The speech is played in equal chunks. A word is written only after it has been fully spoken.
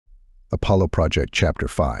Apollo Project Chapter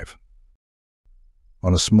 5.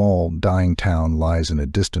 On a small, dying town lies in a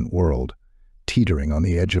distant world, teetering on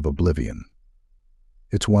the edge of oblivion.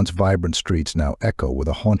 Its once vibrant streets now echo with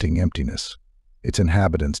a haunting emptiness, its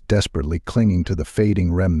inhabitants desperately clinging to the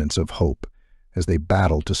fading remnants of hope as they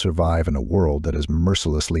battle to survive in a world that has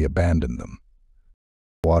mercilessly abandoned them.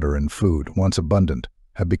 Water and food, once abundant,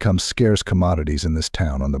 have become scarce commodities in this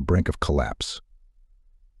town on the brink of collapse.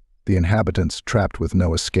 The inhabitants, trapped with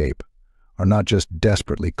no escape, are not just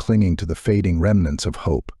desperately clinging to the fading remnants of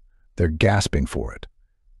hope, they're gasping for it.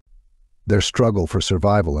 Their struggle for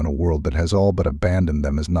survival in a world that has all but abandoned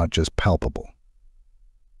them is not just palpable.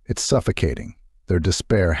 It's suffocating, their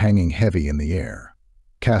despair hanging heavy in the air,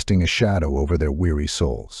 casting a shadow over their weary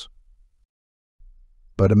souls.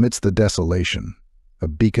 But amidst the desolation, a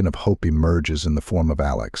beacon of hope emerges in the form of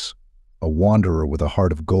Alex, a wanderer with a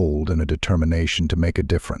heart of gold and a determination to make a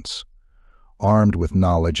difference. Armed with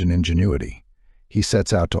knowledge and ingenuity, he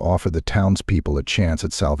sets out to offer the townspeople a chance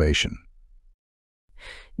at salvation.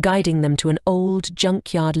 Guiding them to an old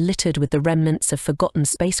junkyard littered with the remnants of forgotten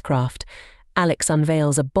spacecraft, Alex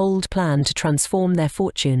unveils a bold plan to transform their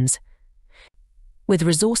fortunes. With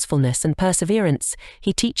resourcefulness and perseverance,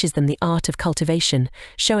 he teaches them the art of cultivation,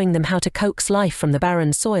 showing them how to coax life from the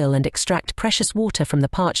barren soil and extract precious water from the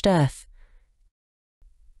parched earth.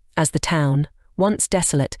 As the town, once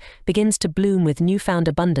desolate, begins to bloom with newfound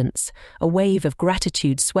abundance, a wave of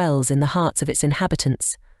gratitude swells in the hearts of its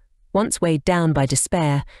inhabitants. Once weighed down by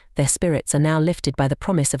despair, their spirits are now lifted by the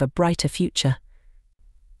promise of a brighter future.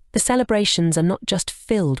 The celebrations are not just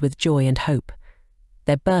filled with joy and hope.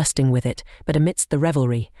 They're bursting with it, but amidst the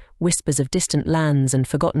revelry, whispers of distant lands and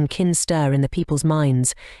forgotten kin stir in the people's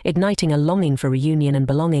minds, igniting a longing for reunion and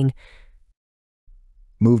belonging.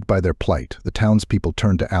 Moved by their plight, the townspeople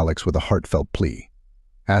turn to Alex with a heartfelt plea,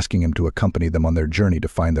 asking him to accompany them on their journey to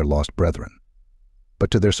find their lost brethren.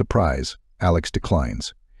 But to their surprise, Alex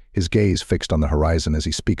declines, his gaze fixed on the horizon as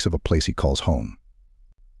he speaks of a place he calls home.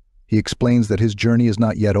 He explains that his journey is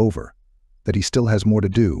not yet over, that he still has more to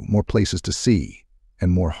do, more places to see,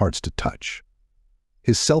 and more hearts to touch.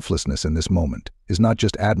 His selflessness in this moment is not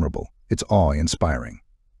just admirable, it's awe-inspiring.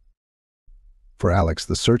 For Alex,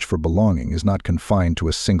 the search for belonging is not confined to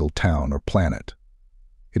a single town or planet.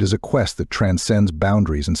 It is a quest that transcends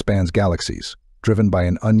boundaries and spans galaxies, driven by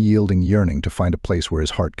an unyielding yearning to find a place where his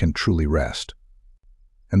heart can truly rest.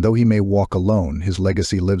 And though he may walk alone, his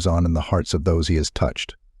legacy lives on in the hearts of those he has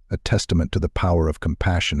touched, a testament to the power of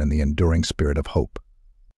compassion and the enduring spirit of hope.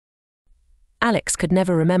 Alex could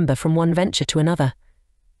never remember from one venture to another.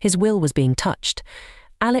 His will was being touched.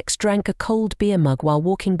 Alex drank a cold beer mug while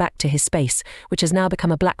walking back to his space, which has now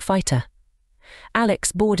become a black fighter.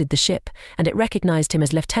 Alex boarded the ship, and it recognized him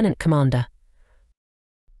as Lieutenant Commander.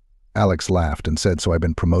 Alex laughed and said, "So I've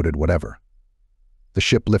been promoted, whatever." The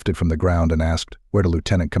ship lifted from the ground and asked, "Where to,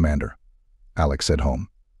 Lieutenant Commander?" Alex said, "Home."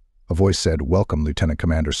 A voice said, "Welcome, Lieutenant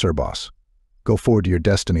Commander Surboss. Go forward to your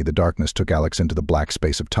destiny." The darkness took Alex into the black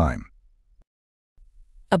space of time.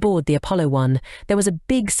 Aboard the Apollo 1, there was a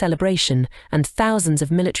big celebration, and thousands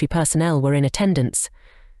of military personnel were in attendance.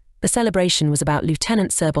 The celebration was about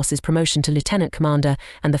Lieutenant Surboss's promotion to Lieutenant Commander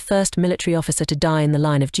and the first military officer to die in the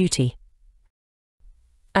line of duty.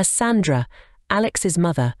 As Sandra, Alex's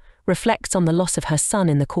mother, reflects on the loss of her son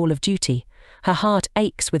in the call of duty, her heart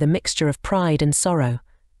aches with a mixture of pride and sorrow.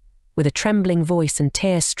 With a trembling voice and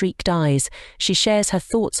tear-streaked eyes, she shares her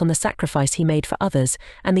thoughts on the sacrifice he made for others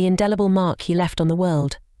and the indelible mark he left on the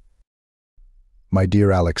world. "My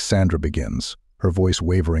dear Alex," Sandra begins, her voice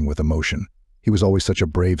wavering with emotion. "He was always such a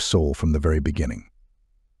brave soul from the very beginning.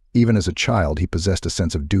 Even as a child, he possessed a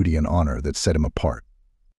sense of duty and honor that set him apart."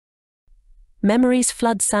 Memories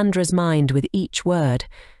flood Sandra's mind with each word,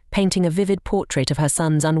 painting a vivid portrait of her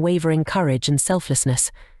son's unwavering courage and selflessness.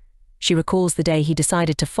 She recalls the day he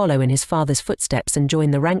decided to follow in his father's footsteps and join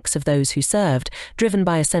the ranks of those who served, driven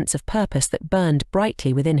by a sense of purpose that burned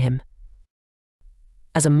brightly within him.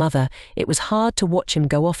 As a mother, it was hard to watch him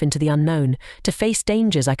go off into the unknown, to face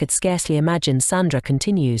dangers I could scarcely imagine. Sandra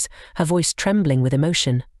continues, her voice trembling with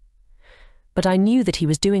emotion. But I knew that he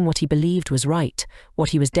was doing what he believed was right, what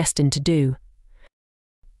he was destined to do.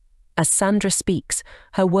 As Sandra speaks,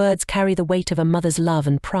 her words carry the weight of a mother's love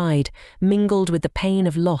and pride, mingled with the pain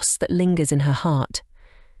of loss that lingers in her heart.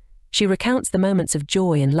 She recounts the moments of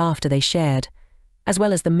joy and laughter they shared, as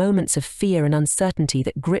well as the moments of fear and uncertainty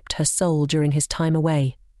that gripped her soul during his time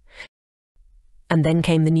away. And then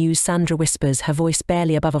came the news, Sandra whispers, her voice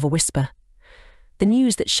barely above a whisper. The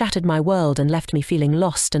news that shattered my world and left me feeling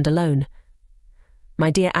lost and alone.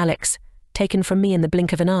 My dear Alex, taken from me in the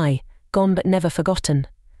blink of an eye, gone but never forgotten.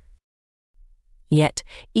 Yet,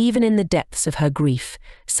 even in the depths of her grief,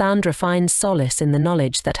 Sandra finds solace in the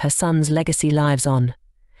knowledge that her son's legacy lives on.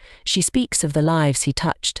 She speaks of the lives he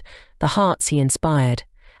touched, the hearts he inspired,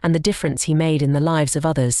 and the difference he made in the lives of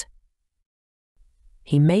others.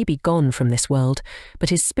 He may be gone from this world, but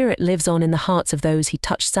his spirit lives on in the hearts of those he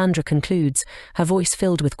touched, Sandra concludes, her voice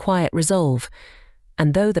filled with quiet resolve.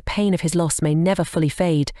 And though the pain of his loss may never fully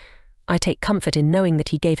fade, I take comfort in knowing that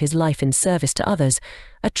he gave his life in service to others,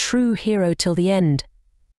 a true hero till the end.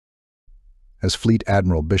 As Fleet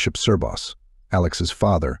Admiral Bishop Surboss, Alex's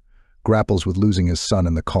father, grapples with losing his son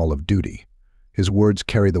in the call of duty, his words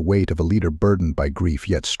carry the weight of a leader burdened by grief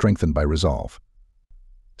yet strengthened by resolve.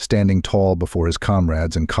 Standing tall before his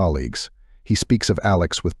comrades and colleagues, he speaks of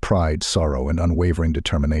Alex with pride, sorrow, and unwavering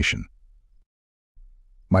determination.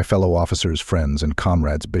 My fellow officers, friends, and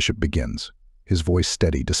comrades, Bishop begins, his voice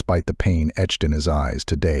steady despite the pain etched in his eyes.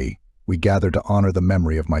 Today, we gather to honor the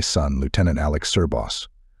memory of my son, Lieutenant Alex Surboss,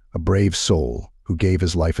 a brave soul who gave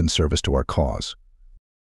his life in service to our cause.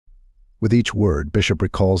 With each word, Bishop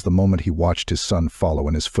recalls the moment he watched his son follow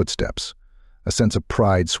in his footsteps, a sense of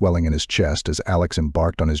pride swelling in his chest as Alex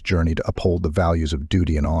embarked on his journey to uphold the values of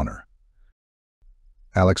duty and honor.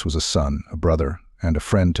 Alex was a son, a brother, and a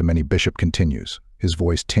friend to many. Bishop continues, his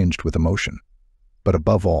voice tinged with emotion. But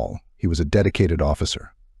above all, he was a dedicated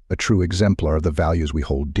officer, a true exemplar of the values we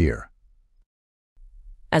hold dear.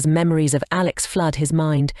 As memories of Alex flood his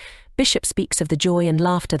mind, Bishop speaks of the joy and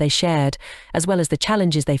laughter they shared, as well as the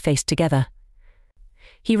challenges they faced together.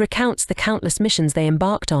 He recounts the countless missions they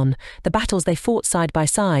embarked on, the battles they fought side by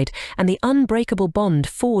side, and the unbreakable bond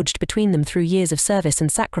forged between them through years of service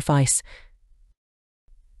and sacrifice.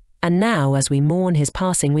 And now, as we mourn his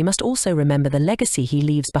passing, we must also remember the legacy he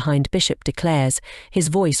leaves behind, Bishop declares, his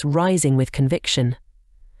voice rising with conviction.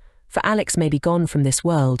 For Alex may be gone from this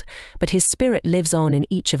world, but his spirit lives on in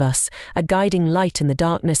each of us, a guiding light in the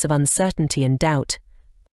darkness of uncertainty and doubt.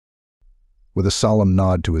 With a solemn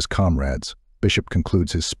nod to his comrades, Bishop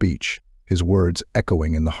concludes his speech, his words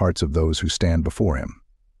echoing in the hearts of those who stand before him.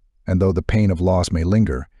 And though the pain of loss may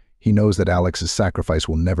linger, he knows that Alex's sacrifice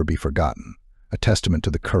will never be forgotten, a testament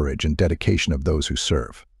to the courage and dedication of those who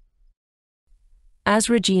serve.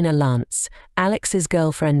 As Regina Lance, Alex's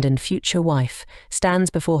girlfriend and future wife,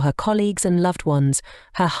 stands before her colleagues and loved ones,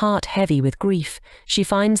 her heart heavy with grief, she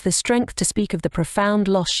finds the strength to speak of the profound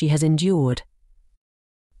loss she has endured.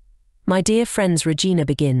 My dear friends, Regina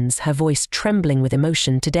begins, her voice trembling with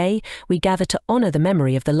emotion. Today, we gather to honor the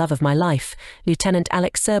memory of the love of my life, Lieutenant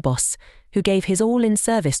Alex Surboss, who gave his all in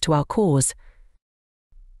service to our cause.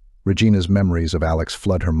 Regina's memories of Alex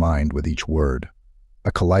flood her mind with each word,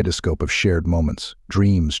 a kaleidoscope of shared moments,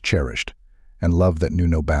 dreams cherished, and love that knew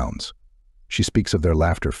no bounds. She speaks of their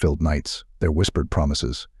laughter-filled nights, their whispered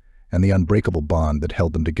promises, and the unbreakable bond that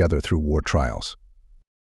held them together through war trials.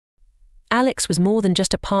 Alex was more than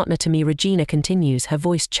just a partner to me, Regina continues, her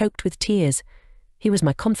voice choked with tears. He was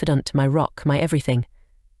my confidant, my rock, my everything.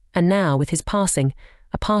 And now, with his passing,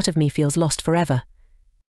 a part of me feels lost forever.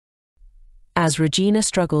 As Regina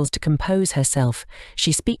struggles to compose herself,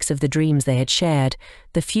 she speaks of the dreams they had shared,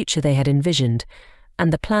 the future they had envisioned,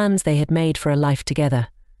 and the plans they had made for a life together.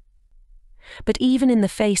 But even in the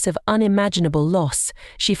face of unimaginable loss,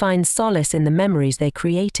 she finds solace in the memories they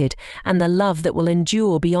created and the love that will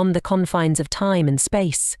endure beyond the confines of time and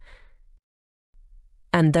space.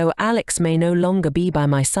 And though Alex may no longer be by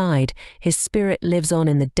my side, his spirit lives on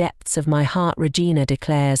in the depths of my heart, Regina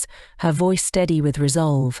declares, her voice steady with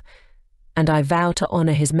resolve. And I vow to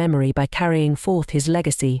honor his memory by carrying forth his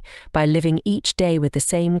legacy, by living each day with the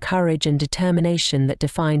same courage and determination that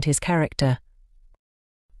defined his character.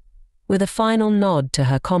 With a final nod to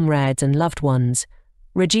her comrades and loved ones,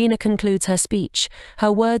 Regina concludes her speech,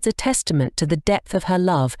 her words a testament to the depth of her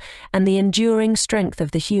love and the enduring strength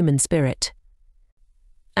of the human spirit.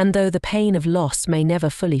 And though the pain of loss may never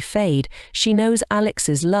fully fade, she knows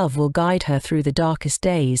Alex's love will guide her through the darkest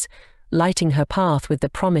days, lighting her path with the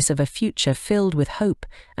promise of a future filled with hope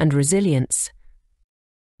and resilience.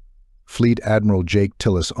 Fleet Admiral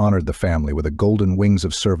Tillis honored the family with a Golden Wings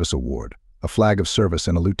of Service Award, a flag of service,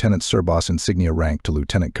 and a Lieutenant Surboss insignia rank to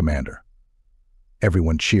Lieutenant Commander.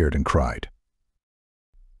 Everyone cheered and cried.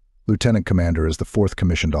 Lieutenant Commander is the 4th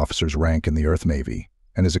commissioned officer's rank in the Earth Navy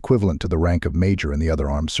and is equivalent to the rank of Major in the other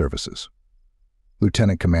armed services.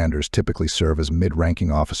 Lieutenant Commanders typically serve as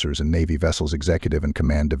mid-ranking officers in Navy vessels' executive and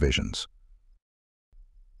command divisions.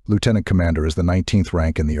 Lieutenant Commander is the 19th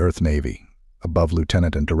rank in the Earth Navy, above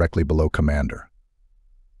Lieutenant and directly below Commander.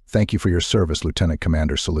 Thank you for your service, Lieutenant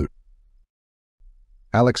Commander. Salute.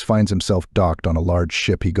 Alex finds himself docked on a large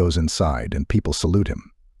ship. He goes inside, and people salute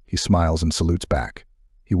him. He smiles and salutes back.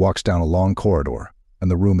 He walks down a long corridor, and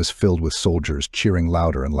the room is filled with soldiers cheering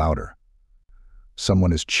louder and louder.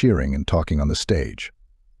 Someone is cheering and talking on the stage.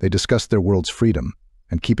 They discuss their world's freedom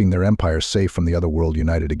and keeping their empire safe from the other world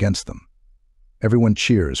united against them. Everyone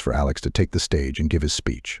cheers for Alex to take the stage and give his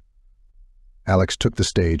speech. Alex took the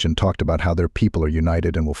stage and talked about how their people are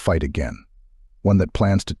united and will fight again, one that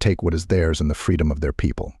plans to take what is theirs and the freedom of their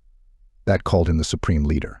people. That called him the supreme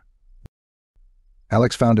leader.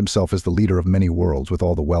 Alex found himself as the leader of many worlds with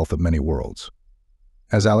all the wealth of many worlds.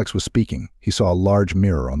 As Alex was speaking, he saw a large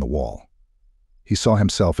mirror on the wall. He saw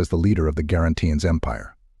himself as the leader of the Garantians'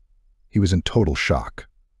 empire. He was in total shock.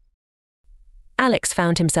 Alex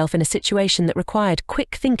found himself in a situation that required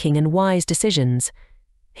quick thinking and wise decisions.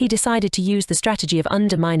 He decided to use the strategy of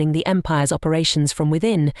undermining the Empire's operations from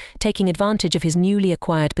within, taking advantage of his newly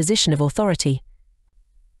acquired position of authority.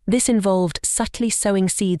 This involved subtly sowing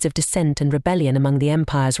seeds of dissent and rebellion among the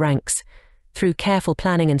Empire's ranks. Through careful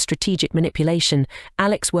planning and strategic manipulation,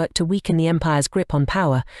 Alex worked to weaken the Empire's grip on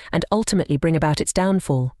power and ultimately bring about its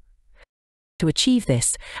downfall. To achieve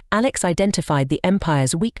this, Alex identified the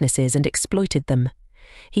Empire's weaknesses and exploited them.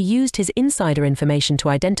 He used his insider information to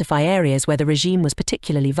identify areas where the regime was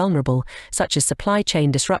particularly vulnerable, such as supply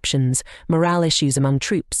chain disruptions, morale issues among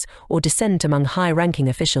troops, or dissent among high-ranking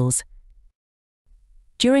officials.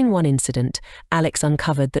 During one incident, Alex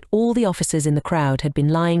uncovered that all the officers in the crowd had been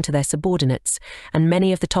lying to their subordinates, and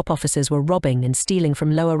many of the top officers were robbing and stealing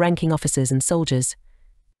from lower-ranking officers and soldiers.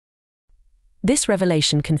 This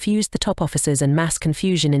revelation confused the top officers and mass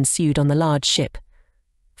confusion ensued on the large ship.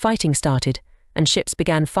 Fighting started, and ships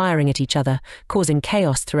began firing at each other, causing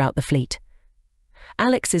chaos throughout the fleet.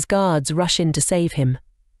 Alex's guards rush in to save him.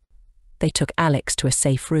 They took Alex to a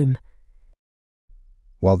safe room.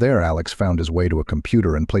 While there, Alex found his way to a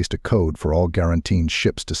computer and placed a code for all Garantian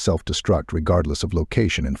ships to self-destruct regardless of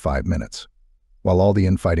location in 5 minutes. While all the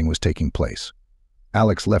infighting was taking place,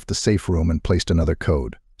 Alex left the safe room and placed another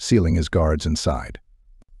code, sealing his guards inside.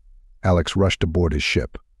 Alex rushed aboard his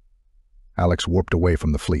ship. Alex warped away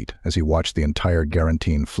from the fleet as he watched the entire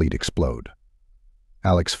Garantian fleet explode.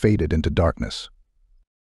 Alex faded into darkness.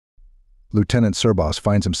 Lieutenant Surboss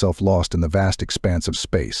finds himself lost in the vast expanse of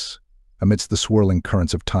space, amidst the swirling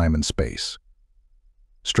currents of time and space.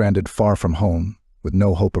 Stranded far from home, with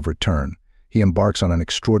no hope of return, he embarks on an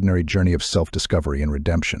extraordinary journey of self-discovery and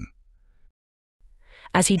redemption.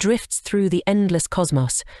 As he drifts through the endless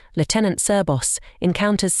cosmos, Lieutenant Surboss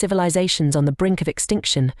encounters civilizations on the brink of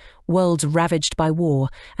extinction, worlds ravaged by war,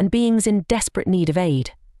 and beings in desperate need of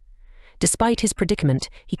aid. Despite his predicament,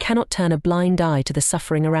 he cannot turn a blind eye to the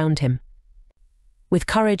suffering around him. With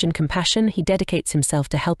courage and compassion, he dedicates himself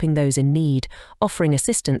to helping those in need, offering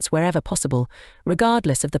assistance wherever possible,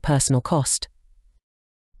 regardless of the personal cost.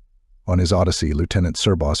 On his odyssey, Lieutenant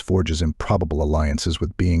Surboss forges improbable alliances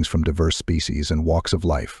with beings from diverse species and walks of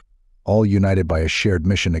life, all united by a shared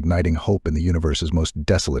mission igniting hope in the universe's most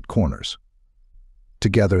desolate corners.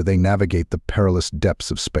 Together, they navigate the perilous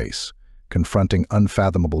depths of space, confronting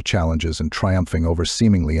unfathomable challenges and triumphing over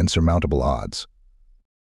seemingly insurmountable odds.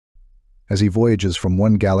 As he voyages from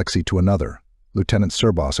one galaxy to another, Lieutenant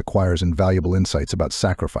Surboss acquires invaluable insights about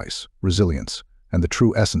sacrifice, resilience, and the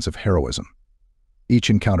true essence of heroism. Each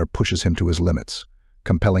encounter pushes him to his limits,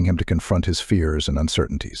 compelling him to confront his fears and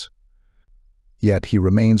uncertainties. Yet he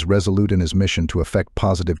remains resolute in his mission to effect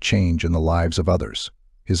positive change in the lives of others,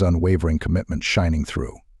 his unwavering commitment shining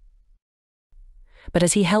through. But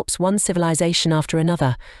as he helps one civilization after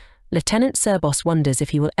another, Lieutenant Surboss wonders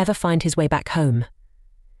if he will ever find his way back home.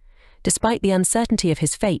 Despite the uncertainty of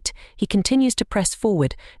his fate, he continues to press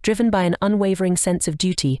forward, driven by an unwavering sense of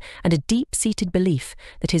duty and a deep-seated belief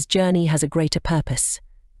that his journey has a greater purpose.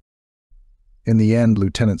 In the end,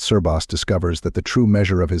 Lieutenant Surboss discovers that the true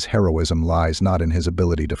measure of his heroism lies not in his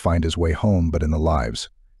ability to find his way home, but in the lives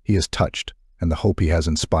he has touched and the hope he has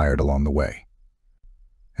inspired along the way.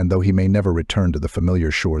 And though he may never return to the familiar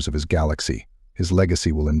shores of his galaxy, his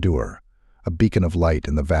legacy will endure, a beacon of light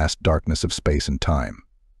in the vast darkness of space and time.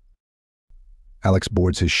 Alex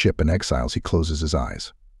boards his ship and exiles. He closes his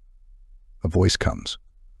eyes. A voice comes.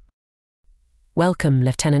 Welcome,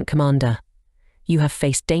 Lieutenant Commander. You have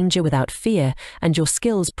faced danger without fear, and your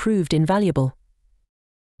skills proved invaluable.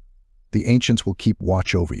 The ancients will keep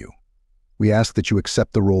watch over you. We ask that you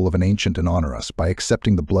accept the role of an ancient and honor us by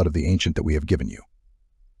accepting the blood of the ancient that we have given you.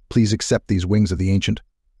 Please accept these wings of the ancient,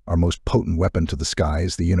 our most potent weapon to the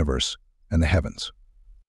skies, the universe, and the heavens.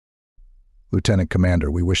 Lieutenant Commander,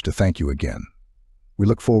 we wish to thank you again. We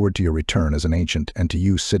look forward to your return as an ancient and to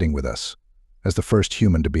you sitting with us, as the first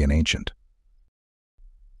human to be an ancient.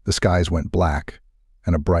 The skies went black,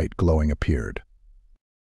 and a bright glowing appeared.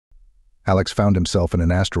 Alex found himself in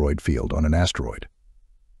an asteroid field on an asteroid.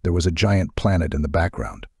 There was a giant planet in the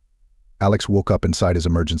background. Alex woke up inside his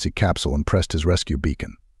emergency capsule and pressed his rescue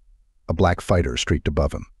beacon. A black fighter streaked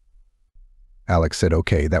above him. Alex said,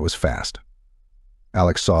 "Okay, that was fast."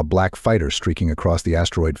 Alex saw a black fighter streaking across the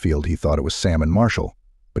asteroid field. He thought it was Sam and Marshall,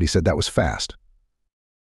 but he said that was fast.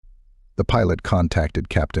 The pilot contacted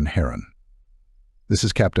Captain Herron. "This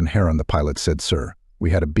is Captain Herron," the pilot said. "Sir,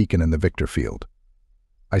 we had a beacon in the Victor field.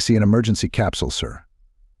 I see an emergency capsule, sir."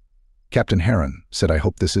 Captain Herron said, "I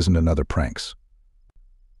hope this isn't another pranks."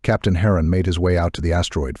 Captain Herron made his way out to the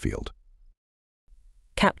asteroid field.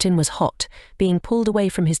 Captain was hot, being pulled away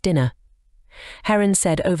from his dinner. Herron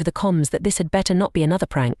said over the comms that this had better not be another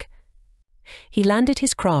prank. He landed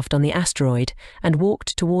his craft on the asteroid and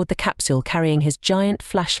walked toward the capsule carrying his giant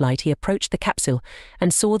flashlight. He approached the capsule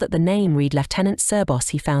and saw that the name read Lieutenant Surboss.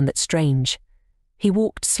 He found that strange. He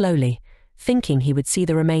walked slowly, thinking he would see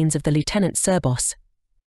the remains of the Lieutenant Surboss.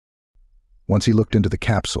 Once he looked into the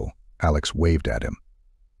capsule, Alex waved at him.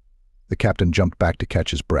 The captain jumped back to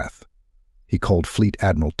catch his breath. He called Fleet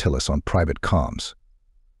Admiral Tillis on private comms.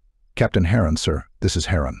 "Captain Herron, sir, this is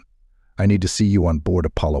Herron. I need to see you on board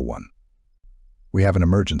Apollo 1. We have an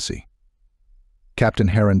emergency." Captain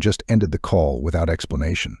Herron just ended the call without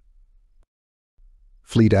explanation.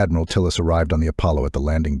 Fleet Admiral Tillis arrived on the Apollo at the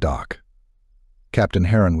landing dock. Captain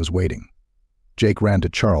Herron was waiting. Jake ran to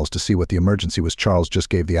Charles to see what the emergency was. Charles just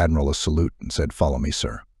gave the Admiral a salute and said, "Follow me,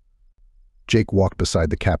 sir." Jake walked beside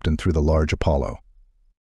the captain through the large Apollo.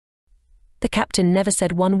 The captain never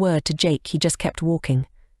said one word to Jake. He just kept walking.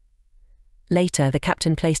 Later, the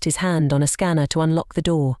captain placed his hand on a scanner to unlock the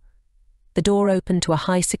door. The door opened to a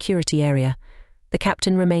high-security area. The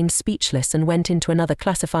captain remained speechless and went into another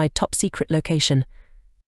classified top-secret location.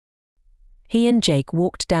 He and Jake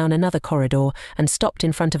walked down another corridor and stopped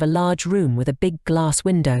in front of a large room with a big glass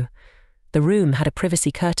window. The room had a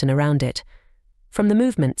privacy curtain around it. From the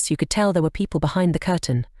movements, you could tell there were people behind the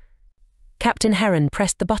curtain. Captain Herron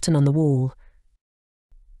pressed the button on the wall.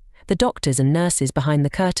 The doctors and nurses behind the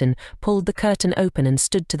curtain pulled the curtain open and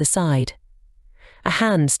stood to the side. A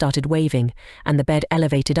hand started waving, and the bed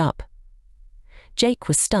elevated up. Jake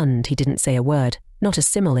was stunned. He didn't say a word, not a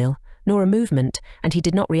simile, nor a movement, and he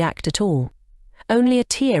did not react at all. Only a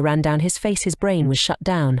tear ran down his face. His brain was shut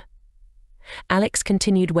down. Alex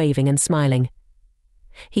continued waving and smiling.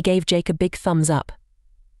 He gave Jake a big thumbs up.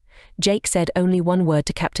 Jake said only one word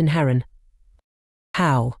to Captain Herron.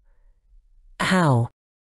 "How? How?"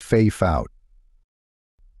 Faith out.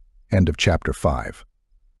 End of Chapter 5.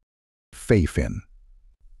 Faith in.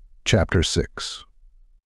 Chapter 6.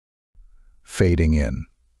 Fading in.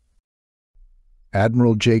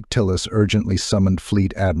 Admiral Jake Tillis urgently summoned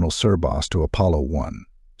Fleet Admiral Surboss to Apollo 1,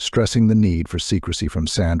 stressing the need for secrecy from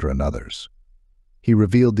Sandra and others. He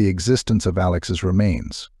revealed the existence of Alex's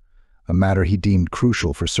remains, a matter he deemed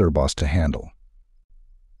crucial for Surboss to handle.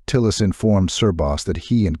 Tillis informed Surboss that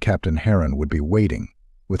he and Captain Herron would be waiting,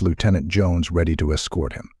 with Lieutenant Jones ready to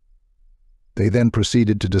escort him. They then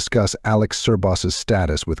proceeded to discuss Alex Surboss's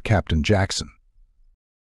status with Captain Jackson.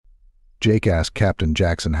 Jake asked Captain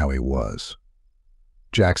Jackson how he was.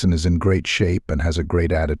 "Jackson is in great shape and has a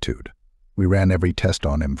great attitude. We ran every test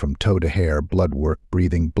on him from toe to hair, blood work,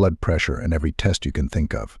 breathing, blood pressure, and every test you can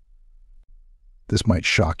think of. This might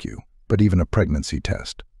shock you, but even a pregnancy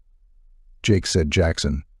test." Jake said,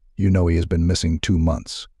 "Jackson, you know he has been missing 2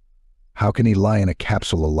 months. How can he lie in a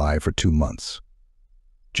capsule alive for 2 months?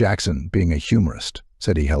 Jackson, being a humorist,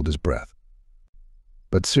 said he held his breath.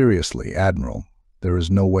 "But seriously, Admiral, there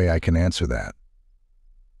is no way I can answer that."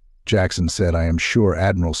 Jackson said, "I am sure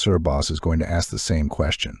Admiral Surboss is going to ask the same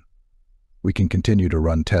question. We can continue to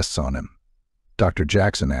run tests on him." Dr.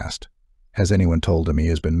 Jackson asked, "Has anyone told him he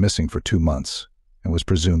has been missing for 2 months and was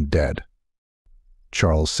presumed dead?"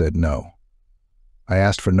 Charles said, "No. I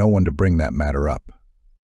asked for no one to bring that matter up."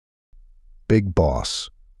 Big Boss,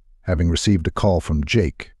 having received a call from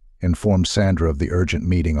Jake, informed Sandra of the urgent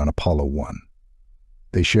meeting on Apollo 1.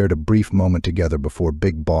 They shared a brief moment together before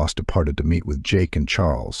Big Boss departed to meet with Jake and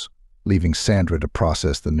Charles, leaving Sandra to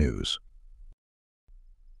process the news.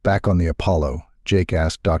 Back on the Apollo, Jake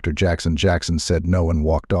asked Dr. Jackson. Jackson said no and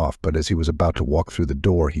walked off, but as he was about to walk through the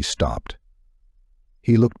door, he stopped.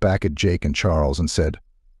 He looked back at Jake and Charles and said,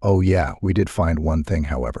 "Oh yeah, we did find one thing,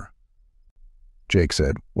 however." Jake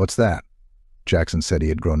said, "What's that?" Jackson said he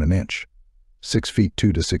had grown an inch,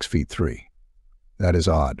 6'2" to 6'3". "That is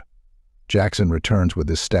odd." Jackson returns with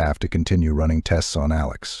his staff to continue running tests on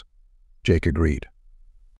Alex. Jake agreed.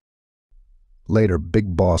 Later,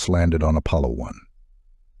 Big Boss landed on Apollo 1.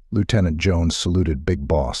 Lieutenant Jones saluted Big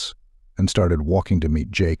Boss and started walking to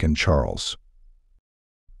meet Jake and Charles.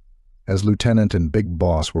 As Lieutenant and Big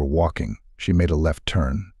Boss were walking, she made a left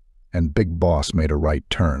turn, and Big Boss made a right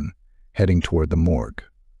turn, heading toward the morgue.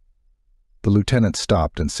 The lieutenant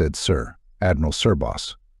stopped and said, "Sir, Admiral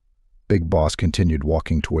Surboss." Big Boss continued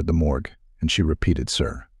walking toward the morgue, and she repeated,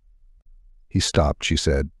 "Sir." He stopped, she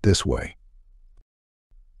said, "This way."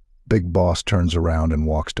 Big Boss turns around and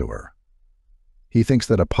walks to her. He thinks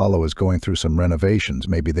that Apollo is going through some renovations.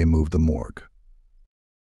 Maybe they moved the morgue.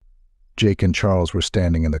 Jake and Charles were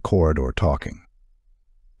standing in the corridor talking.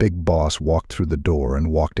 Big Boss walked through the door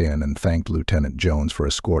and walked in and thanked Lieutenant Jones for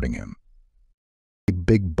escorting him.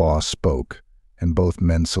 Big Boss spoke, and both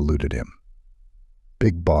men saluted him.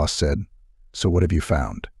 Big Boss said, "So what have you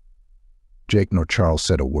found?" Jake nor Charles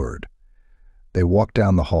said a word. They walked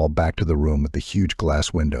down the hall back to the room with the huge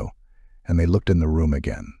glass window, and they looked in the room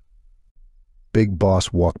again. Big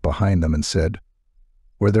Boss walked behind them and said,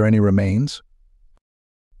 "Were there any remains?"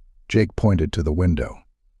 Jake pointed to the window.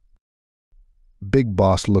 Big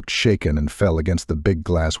Boss looked shaken and fell against the big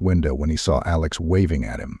glass window when he saw Alex waving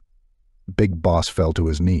at him. Big Boss fell to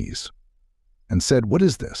his knees and said, "What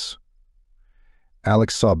is this?"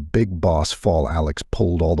 Alex saw Big Boss fall. Alex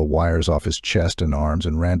pulled all the wires off his chest and arms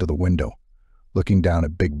and ran to the window, looking down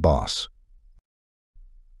at Big Boss.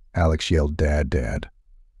 Alex yelled, "Dad, Dad."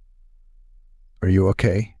 "Are you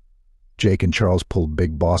okay?" Jake and Charles pulled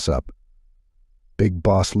Big Boss up. Big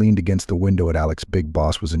Boss leaned against the window at Alex. Big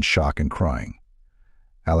Boss was in shock and crying.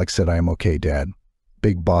 Alex said, "I am okay, Dad."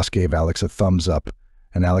 Big Boss gave Alex a thumbs up,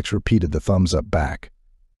 and Alex repeated the thumbs up back.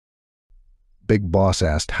 Big Boss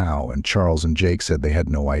asked how, and Charles and Jake said they had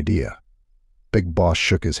no idea. Big Boss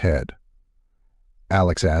shook his head.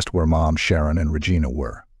 Alex asked where Mom, Sharon, and Regina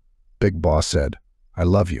were. Big Boss said, "I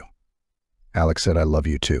love you." Alex said, "I love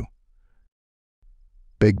you too."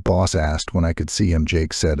 Big Boss asked when I could see him.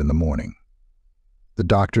 Jake said, "In the morning. The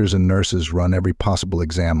doctors and nurses run every possible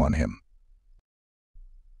exam on him."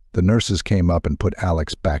 The nurses came up and put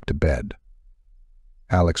Alex back to bed.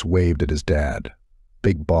 Alex waved at his dad.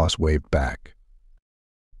 Big Boss waved back.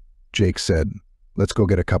 Jake said, "Let's go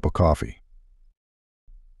get a cup of coffee."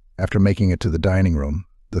 After making it to the dining room,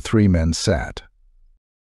 the three men sat.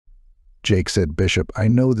 Jake said, "Bishop, I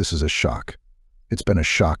know this is a shock. It's been a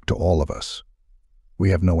shock to all of us.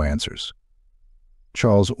 We have no answers."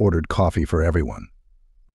 Charles ordered coffee for everyone.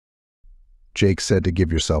 Jake said to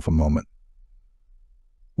give yourself a moment.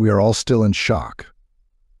 "We are all still in shock."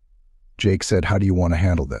 Jake said, "How do you want to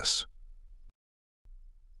handle this?"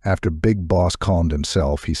 After Big Boss calmed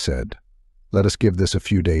himself, he said, "Let us give this a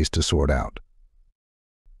few days to sort out."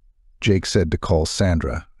 Jake said to call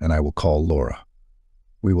Sandra, and I will call Laura.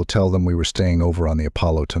 We will tell them we were staying over on the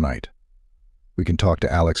Apollo tonight. We can talk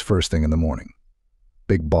to Alex first thing in the morning.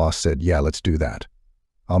 Big Boss said, "Yeah, let's do that.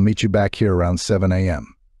 I'll meet you back here around 7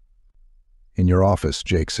 a.m. "In your office,"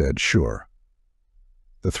 Jake said, "Sure."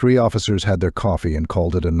 The three officers had their coffee and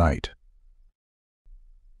called it a night.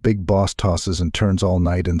 Big Boss tosses and turns all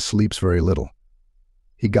night and sleeps very little.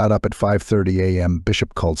 He got up at 5:30 a.m.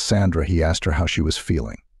 Bishop called Sandra. He asked her how she was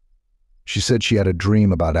feeling. She said she had a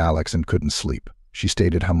dream about Alex and couldn't sleep. She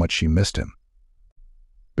stated how much she missed him.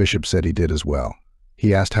 Bishop said he did as well.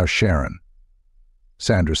 He asked how Sharon.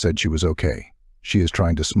 Sandra said she was okay. She is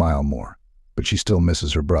trying to smile more, but she still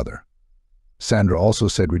misses her brother. Sandra also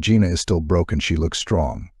said Regina is still broken. She looks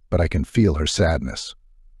strong, but I can feel her sadness.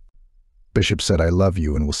 Bishop said, "I love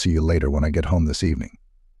you and will see you later when I get home this evening."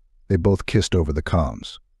 They both kissed over the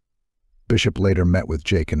comms. Bishop later met with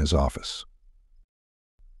Jake in his office.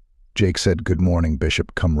 Jake said, "Good morning,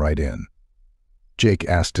 Bishop, come right in." Jake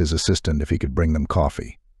asked his assistant if he could bring them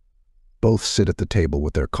coffee. Both sit at the table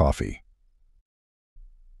with their coffee.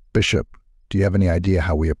 "Bishop, do you have any idea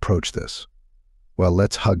how we approach this?" "Well,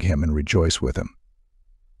 let's hug him and rejoice with him.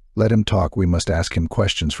 Let him talk. We must ask him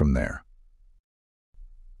questions from there."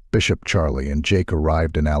 Bishop, Charlie, and Jake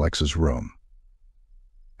arrived in Alex's room.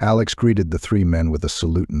 Alex greeted the three men with a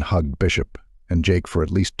salute and hugged Bishop and Jake for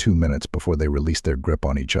at least 2 minutes before they released their grip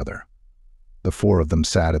on each other. The four of them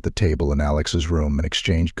sat at the table in Alex's room and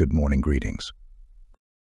exchanged good morning greetings.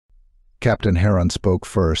 Captain Herron spoke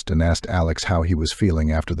first and asked Alex how he was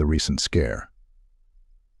feeling after the recent scare.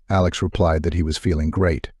 Alex replied that he was feeling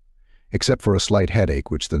great, except for a slight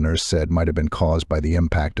headache which the nurse said might have been caused by the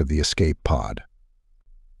impact of the escape pod.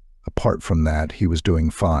 Apart from that, he was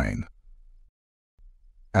doing fine.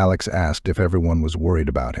 Alex asked if everyone was worried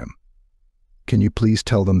about him. "Can you please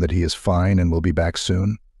tell them that he is fine and will be back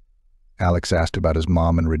soon?" Alex asked about his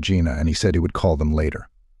mom and Regina, and he said he would call them later.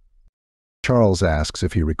 Charles asks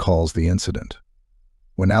if he recalls the incident.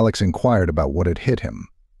 When Alex inquired about what had hit him,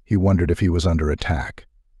 he wondered if he was under attack.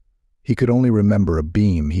 He could only remember a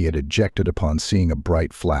beam he had ejected upon seeing a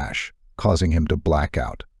bright flash. causing him to black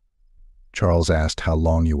out. Charles asked how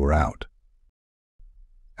long you were out.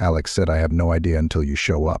 Alex said, I have no idea until you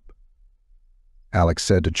show up. Alex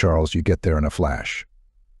said to Charles, you get there in a flash.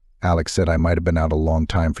 Alex said, I might have been out a long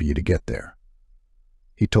time for you to get there.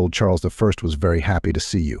 He told Charles the first was very happy to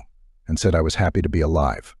see you, and said I was happy to be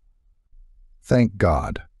alive. Thank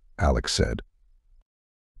God, Alex said.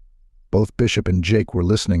 Both Bishop and Jake were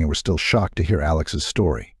listening and were still shocked to hear Alex's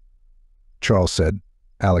story. Charles said,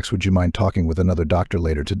 Alex, would you mind talking with another doctor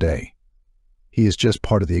later today? He is just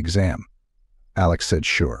part of the exam. Alex said,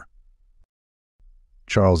 sure.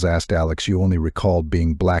 Charles asked Alex, you only recalled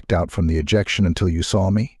being blacked out from the ejection until you saw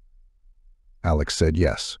me? Alex said,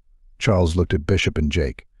 yes. Charles looked at Bishop and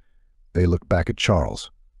Jake. They looked back at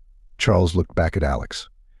Charles. Charles looked back at Alex.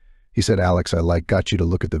 He said, Alex, I got you to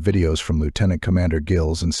look at the videos from Lieutenant Commander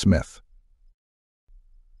Gills and Smith.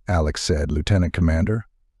 Alex said, Lieutenant Commander?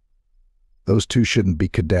 Those two shouldn't be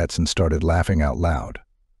cadets, and started laughing out loud.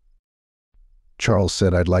 Charles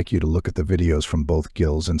said, I'd like you to look at the videos from both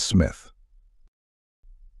Gills and Smith.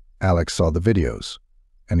 Alex saw the videos,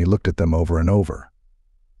 and he looked at them over and over.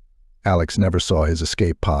 Alex never saw his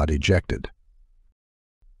escape pod ejected.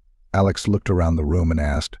 Alex looked around the room and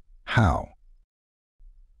asked, how?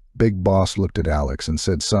 Big Boss looked at Alex and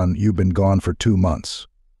said, son, you've been gone for 2 months.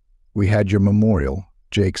 We had your memorial.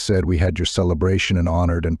 Jake said we had your celebration and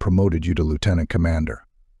honored and promoted you to Lieutenant Commander.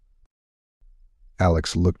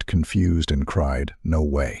 Alex looked confused and cried, no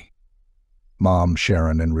way. Mom,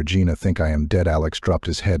 Sharon, and Regina think I am dead. Alex dropped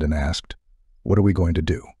his head and asked, what are we going to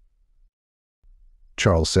do?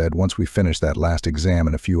 Charles said, once we finish that last exam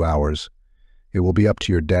in a few hours, it will be up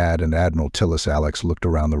to your dad and Admiral Tillis. Alex looked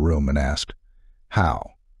around the room and asked,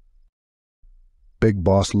 how? Big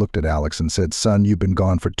Boss looked at Alex and said, son, you've been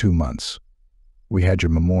gone for 2 months. We had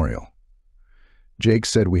your memorial. Jake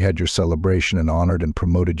said we had your celebration and honored and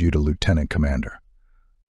promoted you to Lieutenant Commander.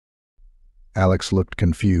 Alex looked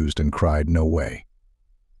confused and cried, no way.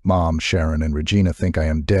 Mom, Sharon, and Regina think I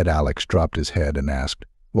am dead. Alex dropped his head and asked,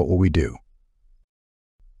 what will we do?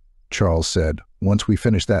 Charles said, once we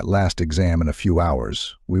finish that last exam in a few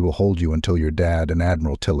hours, we will hold you until your dad and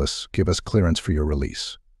Admiral Tillis give us clearance for your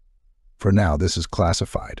release. For now, this is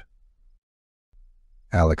classified.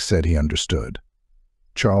 Alex said he understood.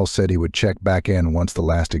 Charles said he would check back in once the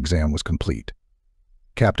last exam was complete.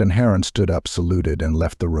 Captain Herron stood up, saluted, and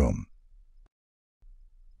left the room.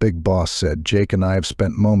 Big Boss said, Jake and I have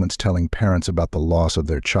spent moments telling parents about the loss of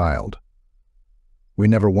their child. We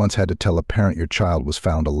never once had to tell a parent your child was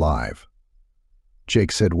found alive.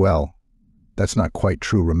 Jake said, well, that's not quite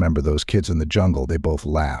true. Remember those kids in the jungle? They both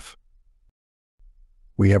laugh.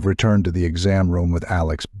 We have returned to the exam room with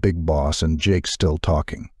Alex, Big Boss, and Jake still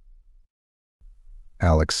talking.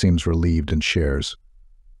 Alex seems relieved and shares,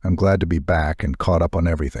 I'm glad to be back and caught up on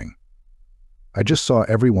everything. I just saw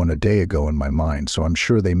everyone a day ago in my mind, so I'm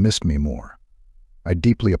sure they missed me more. I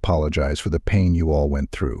deeply apologize for the pain you all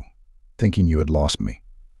went through, thinking you had lost me.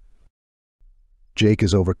 Jake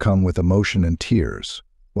is overcome with emotion and tears,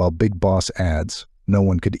 while Big Boss adds, no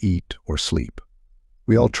one could eat or sleep.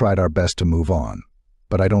 We all tried our best to move on,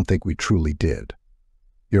 but I don't think we truly did.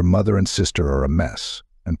 Your mother and sister are a mess,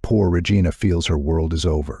 and poor Regina feels her world is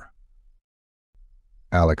over.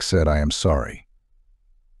 Alex said, I am sorry.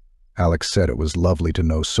 Alex said it was lovely to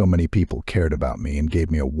know so many people cared about me and gave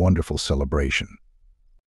me a wonderful celebration.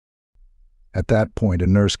 At that point, a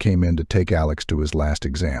nurse came in to take Alex to his last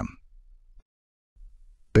exam.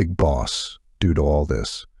 Big Boss, due to all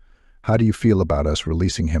this, how do you feel about us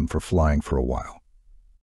releasing him for flying for a while?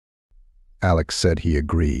 Alex said he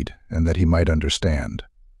agreed and that he might understand.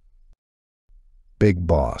 Big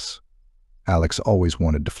Boss, Alex always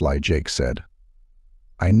wanted to fly. Jake said,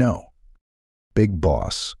 I know. Big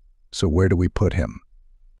Boss, so where do we put him?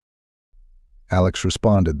 Alex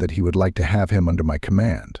responded that he would like to have him under my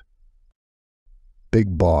command.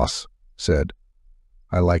 Big Boss said,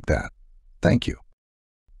 I like that. Thank you.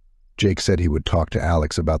 Jake said he would talk to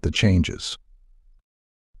Alex about the changes.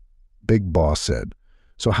 Big Boss said,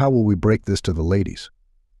 so how will we break this to the ladies?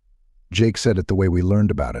 Jake said it the way we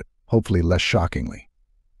learned about it, hopefully less shockingly.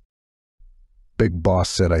 Big Boss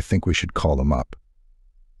said, I think we should call them up.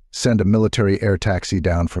 Send a military air taxi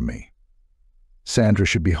down for me. Sandra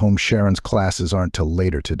should be home. Sharon's classes aren't till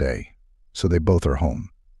later today, so they both are home.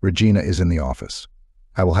 Regina is in the office.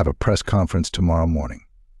 I will have a press conference tomorrow morning.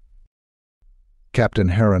 Captain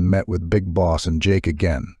Herron met with Big Boss and Jake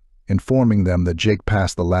again, informing them that Jake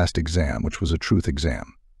passed the last exam, which was a truth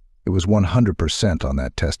exam. It was 100% on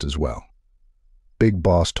that test as well. Big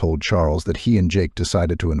Boss told Charles that he and Jake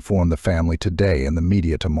decided to inform the family today and the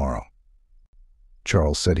media tomorrow.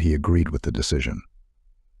 Charles said he agreed with the decision.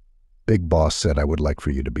 Big Boss said I would like for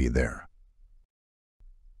you to be there.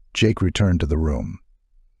 Jake returned to the room.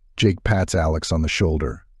 Jake pats Alex on the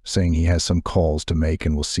shoulder, saying he has some calls to make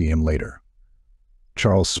and will see him later.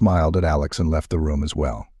 Charles smiled at Alex and left the room as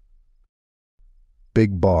well.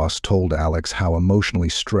 Big Boss told Alex how emotionally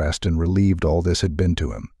stressed and relieved all this had been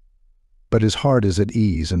to him. But his heart is at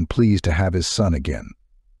ease and pleased to have his son again.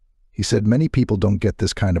 He said many people don't get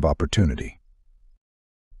this kind of opportunity.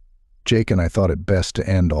 Jake and I thought it best to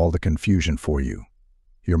end all the confusion for you,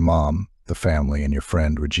 your mom, the family, and your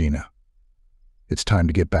friend Regina. It's time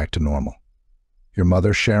to get back to normal. Your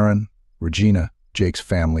mother, Sharon, Regina, Jake's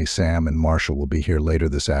family, Sam, and Marshall will be here later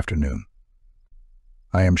this afternoon.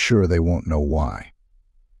 I am sure they won't know why.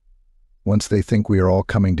 Once they think we are all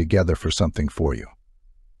coming together for something for you.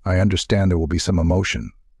 I understand there will be some emotion,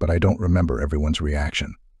 but I don't remember everyone's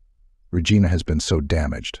reaction. Regina has been so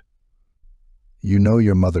damaged. You know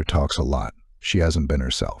your mother talks a lot. She hasn't been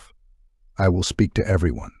herself. I will speak to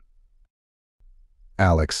everyone.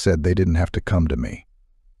 Alex said they didn't have to come to me.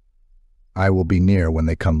 I will be near when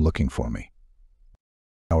they come looking for me.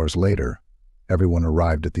 Hours later, everyone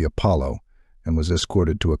arrived at the Apollo and was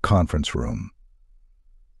escorted to a conference room.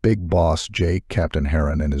 Big Boss Jake, Captain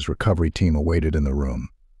Herron, and his recovery team awaited in the room.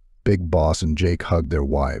 Big Boss and Jake hugged their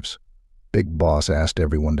wives. Big Boss asked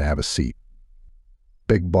everyone to have a seat.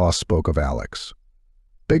 Big Boss spoke of Alex.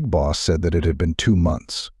 Big Boss said that it had been 2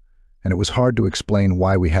 months, and it was hard to explain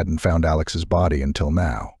why we hadn't found Alex's body until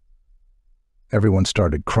now. Everyone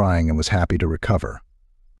started crying and was happy to recover.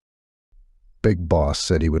 Big Boss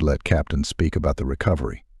said he would let Captain speak about the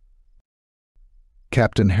recovery.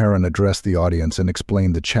 Captain Herron addressed the audience and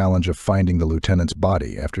explained the challenge of finding the lieutenant's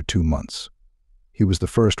body after 2 months. He was the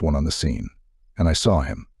first one on the scene, and I saw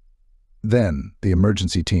him. Then, the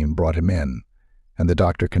emergency team brought him in, and the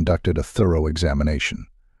doctor conducted a thorough examination,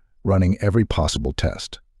 running every possible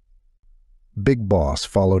test. Big Boss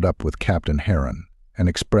followed up with Captain Herron and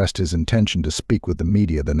expressed his intention to speak with the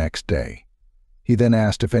media the next day. He then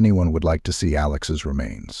asked if anyone would like to see Alex's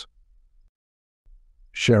remains.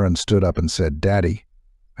 Sharon stood up and said, "Daddy,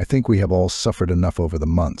 I think we have all suffered enough over the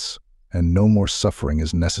months, and no more suffering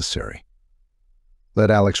is necessary."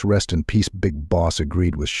 Let Alex rest in peace. Big Boss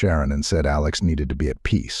agreed with Sharon and said Alex needed to be at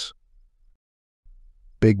peace.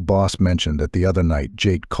 Big Boss mentioned that the other night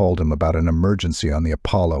Jake called him about an emergency on the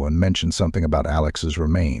Apollo and mentioned something about Alex's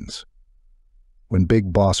remains. When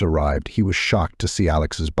Big Boss arrived, he was shocked to see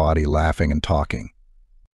Alex's body laughing and talking.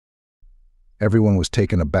 Everyone was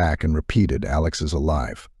taken aback and repeated, "Alex is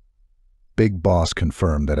alive." Big Boss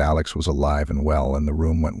confirmed that Alex was alive and well, and the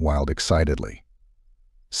room went wild excitedly.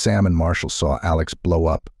 Sam and Marshall saw Alex blow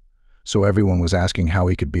up, so everyone was asking how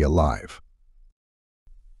he could be alive.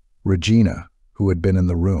 Regina, who had been in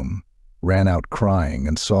the room, ran out crying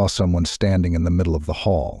and saw someone standing in the middle of the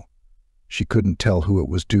hall. She couldn't tell who it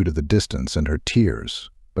was due to the distance and her tears,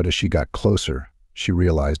 but as she got closer, she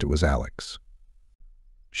realized it was Alex.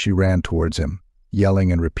 She ran towards him,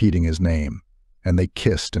 yelling and repeating his name, and they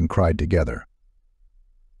kissed and cried together.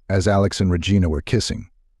 As Alex and Regina were kissing,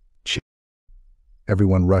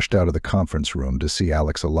 everyone rushed out of the conference room to see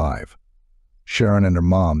Alex alive. Sharon and her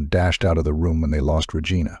mom dashed out of the room when they lost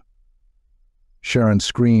Regina. Sharon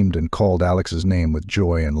screamed and called Alex's name with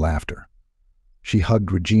joy and laughter. She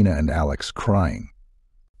hugged Regina and Alex, crying.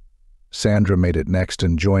 Sandra made it next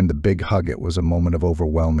and joined the big hug. It was a moment of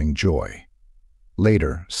overwhelming joy.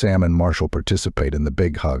 Later, Sam and Marshall participate in the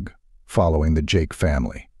big hug, following the Jake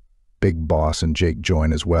family. Big Boss and Jake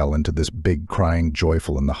join as well into this big crying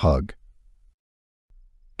joyful in the hug.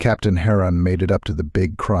 Captain Herron made it up to the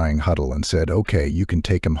big crying huddle and said, "Okay, you can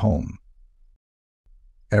take him home."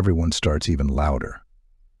 Everyone starts even louder.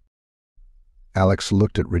 Alex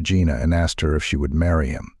looked at Regina and asked her if she would marry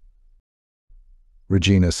him.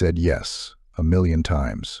 Regina said yes, 1,000,000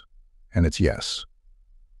 times, and it's yes.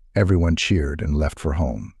 Everyone cheered and left for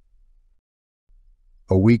home.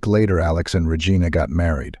 A week later, Alex and Regina got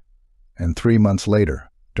married, and 3 months later,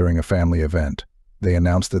 during a family event, they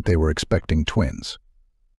announced that they were expecting twins.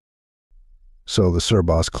 So the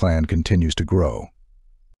Surboss clan continues to grow.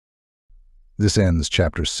 This ends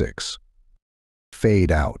Chapter 6.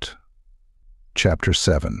 Fade out. Chapter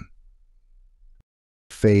 7.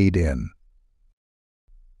 Fade in.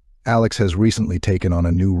 Alex has recently taken on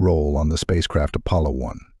a new role on the spacecraft Apollo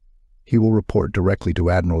 1. He will report directly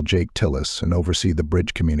to Admiral Jake Tillis and oversee the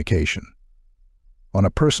bridge communication. On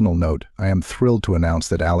a personal note, I am thrilled to announce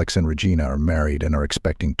that Alex and Regina are married and are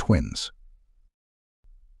expecting twins.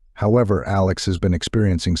 However, Alex has been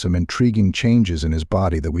experiencing some intriguing changes in his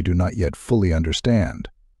body that we do not yet fully understand.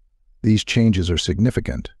 These changes are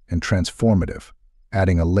significant and transformative,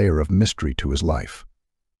 adding a layer of mystery to his life.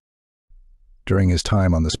 During his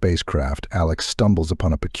time on the spacecraft, Alex stumbles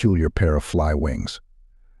upon a peculiar pair of fly wings,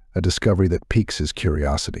 a discovery that piques his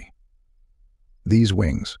curiosity. These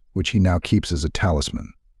wings, which he now keeps as a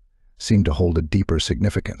talisman, seem to hold a deeper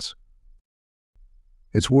significance.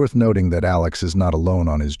 It's worth noting that Alex is not alone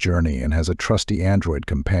on his journey and has a trusty android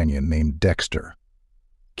companion named Dexter.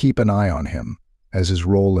 Keep an eye on him, as his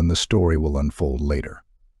role in the story will unfold later.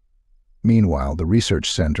 Meanwhile, the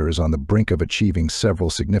research center is on the brink of achieving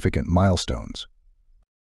several significant milestones.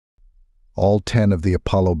 All 10 of the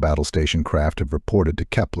Apollo battle station craft have reported to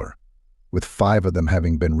Kepler, with 5 of them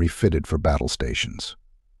having been refitted for battle stations.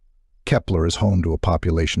 Kepler is home to a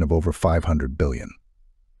population of over 500 billion.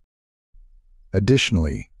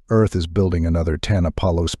 Additionally, Earth is building another 10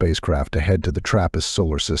 Apollo spacecraft to head to the TRAPPIST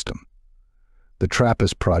solar system. The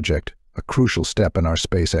TRAPPIST project, a crucial step in our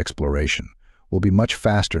space exploration, will be much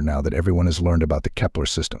faster now that everyone has learned about the Kepler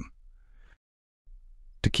system.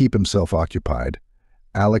 To keep himself occupied,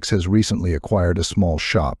 Alex has recently acquired a small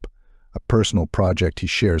shop, a personal project he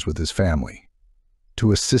shares with his family.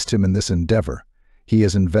 To assist him in this endeavor, he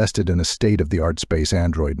has invested in a state-of-the-art space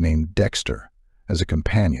android named Dexter as a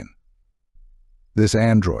companion. This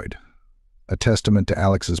android, a testament to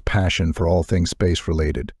Alex's passion for all things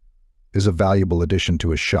space-related, is a valuable addition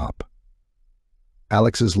to his shop.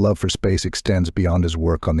 Alex's love for space extends beyond his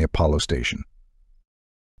work on the Apollo station.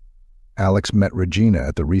 Alex met Regina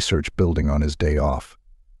at the research building on his day off,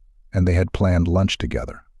 and they had planned lunch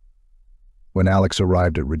together. When Alex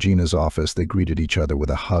arrived at Regina's office, they greeted each other with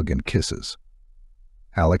a hug and kisses.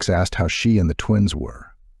 Alex asked how she and the twins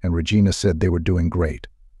were, and Regina said they were doing great.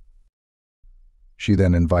 She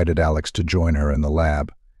then invited Alex to join her in the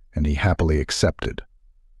lab, and he happily accepted.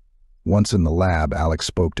 Once in the lab, Alex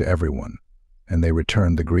spoke to everyone, and they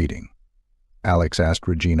returned the greeting. Alex asked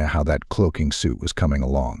Regina how that cloaking suit was coming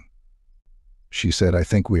along. She said, "I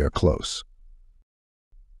think we are close."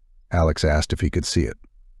 Alex asked if he could see it.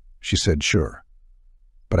 She said, "Sure,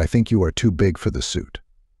 but I think you are too big for the suit."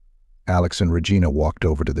 Alex and Regina walked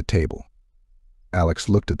over to the table. Alex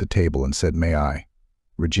looked at the table and said, "May I?"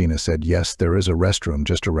 Regina said, "Yes, there is a restroom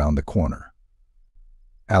just around the corner."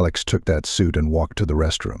 Alex took that suit and walked to the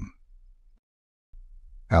restroom.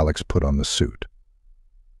 Alex put on the suit.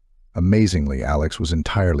 Amazingly, Alex was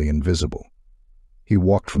entirely invisible. He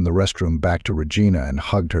walked from the restroom back to Regina and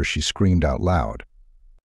hugged her. She screamed out loud.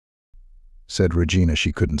 Said Regina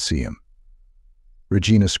she couldn't see him.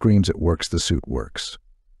 Regina screams, "It works, the suit works."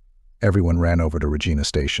 Everyone ran over to Regina's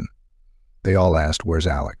station. They all asked, "Where's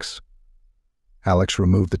Alex?" Alex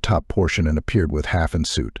removed the top portion and appeared with half in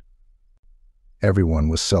suit. Everyone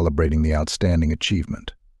was celebrating the outstanding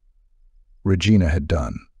achievement Regina had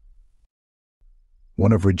done.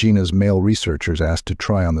 One of Regina's male researchers asked to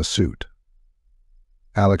try on the suit.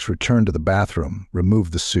 Alex returned to the bathroom,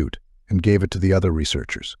 removed the suit, and gave it to the other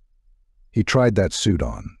researchers. He tried that suit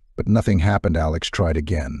on, but nothing happened. Alex tried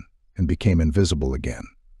again and became invisible again.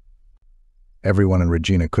 Everyone in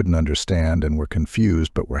Regina couldn't understand and were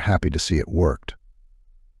confused, but were happy to see it worked.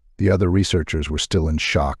 The other researchers were still in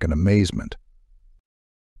shock and amazement.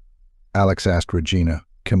 Alex asked Regina,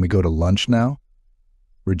 "Can we go to lunch now?"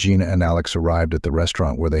 Regina and Alex arrived at the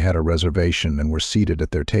restaurant where they had a reservation and were seated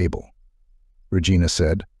at their table. Regina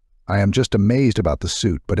said, "I am just amazed about the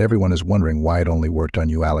suit, but everyone is wondering why it only worked on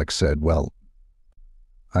you." Alex said, "Well,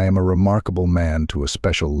 I am a remarkable man to a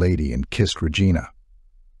special lady," and kissed Regina.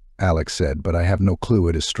 Alex said, "But I have no clue.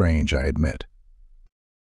 It is strange, I admit."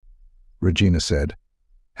 Regina said,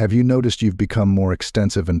 "Have you noticed you've become more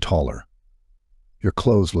extensive and taller? Your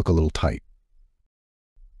clothes look a little tight."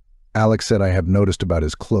 Alex said, "I have noticed about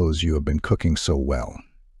his clothes. You have been cooking so well."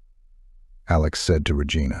 Alex said to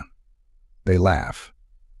Regina. They laugh.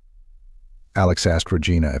 Alex asked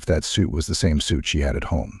Regina if that suit was the same suit she had at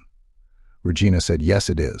home. Regina said, "Yes,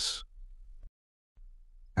 it is."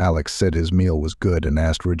 Alex said his meal was good and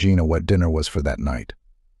asked Regina what dinner was for that night.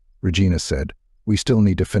 Regina said, "We still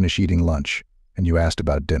need to finish eating lunch, and you asked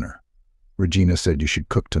about dinner." Regina said, "You should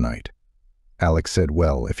cook tonight." Alex said,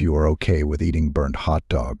 "Well, if you are okay with eating burnt hot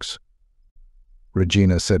dogs."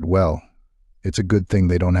 Regina said, "Well, it's a good thing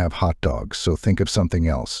they don't have hot dogs, so think of something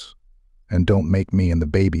else. And don't make me and the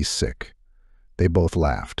babies sick." They both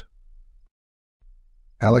laughed.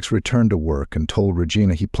 Alex returned to work and told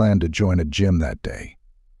Regina he planned to join a gym that day.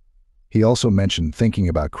 He also mentioned thinking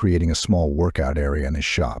about creating a small workout area in his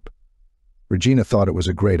shop. Regina thought it was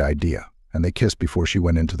a great idea, and they kissed before she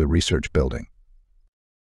went into the research building.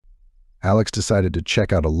 Alex decided to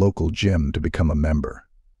check out a local gym to become a member.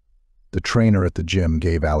 The trainer at the gym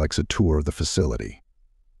gave Alex a tour of the facility.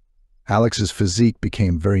 Alex's physique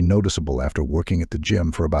became very noticeable after working at the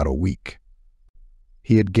gym for about a week.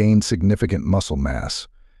 He had gained significant muscle mass,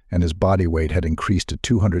 and his body weight had increased to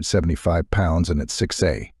 275 pounds and at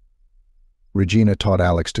 6A. Regina taught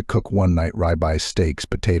Alex to cook one night ribeye steaks,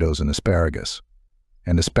 potatoes, and asparagus.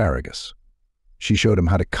 She showed him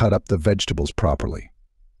how to cut up the vegetables properly.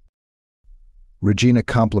 Regina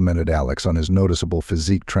complimented Alex on his noticeable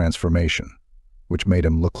physique transformation, which made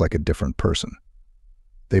him look like a different person.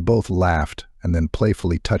 They both laughed and then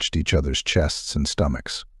playfully touched each other's chests and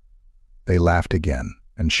stomachs. They laughed again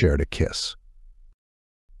and shared a kiss.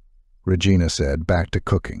 Regina said, "Back to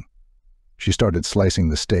cooking." She started slicing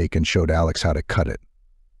the steak and showed Alex how to cut it.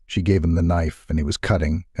 She gave him the knife and he was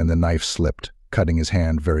cutting, and the knife slipped, cutting his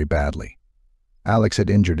hand very badly. Alex had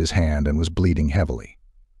injured his hand and was bleeding heavily.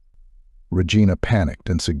 Regina panicked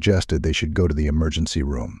and suggested they should go to the emergency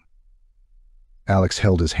room. Alex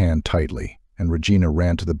held his hand tightly, and Regina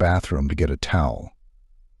ran to the bathroom to get a towel.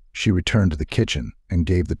 She returned to the kitchen and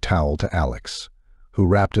gave the towel to Alex, who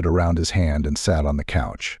wrapped it around his hand and sat on the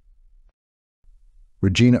couch.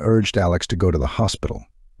 Regina urged Alex to go to the hospital,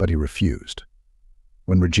 but he refused.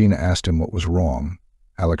 When Regina asked him what was wrong,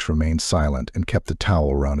 Alex remained silent and kept the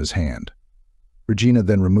towel around his hand. Regina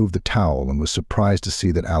then removed the towel and was surprised to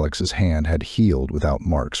see that Alex's hand had healed without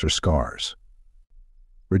marks or scars.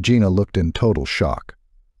 Regina looked in total shock.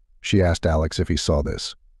 She asked Alex if he saw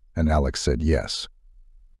this, and Alex said yes.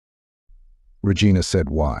 Regina said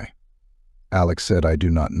why. Alex said, "I do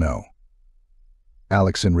not know."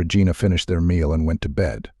 Alex and Regina finished their meal and went to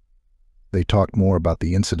bed. They talked more about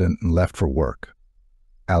the incident and left for work.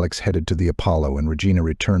 Alex headed to the Apollo and Regina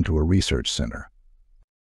returned to a research center.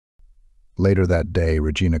 Later that day,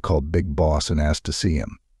 Regina called Big Boss and asked to see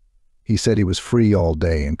him. He said he was free all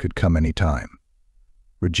day and could come any time.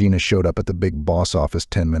 Regina showed up at the Big Boss office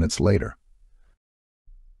 10 minutes later.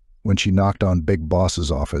 When she knocked on Big Boss's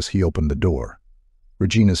office, he opened the door.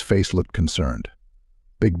 Regina's face looked concerned.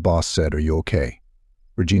 Big Boss said, "Are you okay?"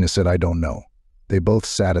 Regina said, "I don't know." They both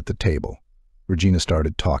sat at the table. Regina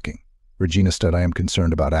started talking. Regina said, "I am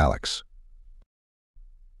concerned about Alex."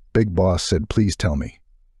 Big Boss said, "Please tell me."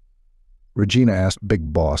 Regina asked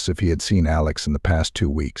Big Boss if he had seen Alex in the past 2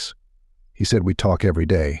 weeks. He said, "We talk every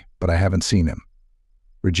day, but I haven't seen him."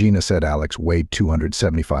 Regina said Alex weighed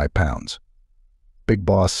 275 pounds. Big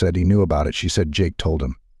Boss said he knew about it. She said Jake told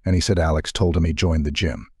him, and he said Alex told him he joined the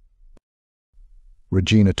gym.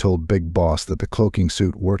 Regina told Big Boss that the cloaking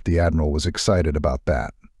suit worked. The Admiral was excited about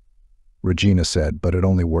that. Regina said, "But it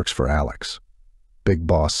only works for Alex." Big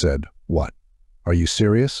Boss said, "What? Are you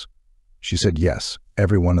serious?" She said, "Yes,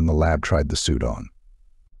 everyone in the lab tried the suit on."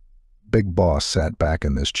 Big Boss sat back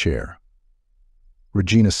in this chair.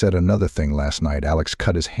 Regina said another thing last night. Alex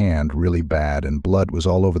cut his hand really bad and blood was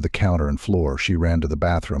all over the counter and floor. She ran to the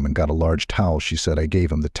bathroom and got a large towel. She said, "I gave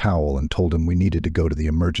him the towel and told him we needed to go to the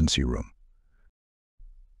emergency room."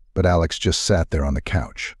 But Alex just sat there on the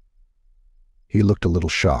couch. He looked a little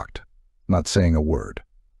shocked, not saying a word.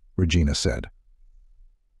 Regina said,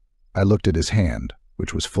 "I looked at his hand,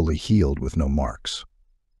 which was fully healed with no marks."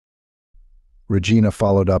 Regina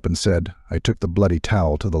followed up and said, "I took the bloody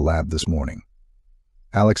towel to the lab this morning.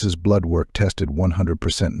 Alex's blood work tested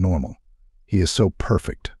 100% normal. He is so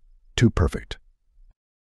perfect, too perfect."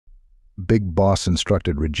 Big Boss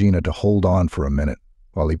instructed Regina to hold on for a minute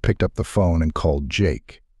while he picked up the phone and called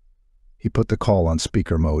Jake. He put the call on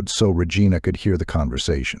speaker mode so Regina could hear the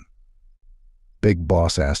conversation. Big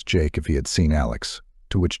Boss asked Jake if he had seen Alex,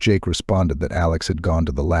 to which Jake responded that Alex had gone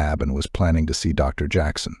to the lab and was planning to see Dr.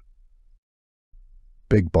 Jackson.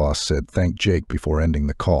 Big Boss said thank Jake before ending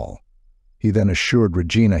the call. He then assured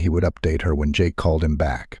Regina he would update her when Jake called him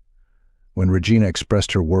back. When Regina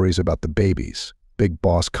expressed her worries about the babies, Big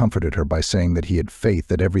Boss comforted her by saying that he had faith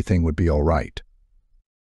that everything would be all right.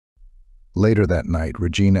 Later that night,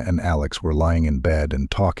 Regina and Alex were lying in bed and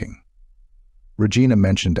talking. Regina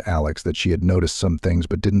mentioned to Alex that she had noticed some things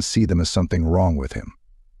but didn't see them as something wrong with him.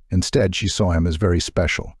 Instead, she saw him as very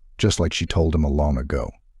special, just like she told him long ago.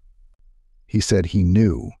 He said he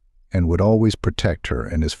knew and would always protect her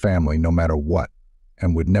and his family no matter what,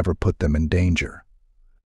 and would never put them in danger.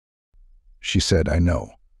 She said, "I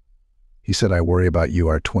know." He said, "I worry about you,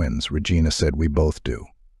 our twins." Regina said, "We both do.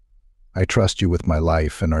 I trust you with my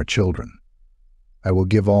life and our children. I will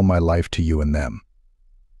give all my life to you and them."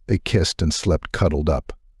 They kissed and slept cuddled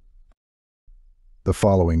up. The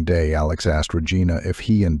following day, Alex asked Regina if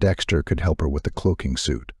he and Dexter could help her with the cloaking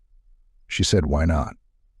suit. She said, "Why not?"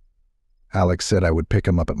 Alex said, "I would pick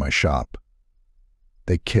him up at my shop."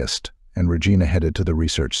 They kissed, and Regina headed to the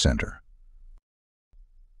research center.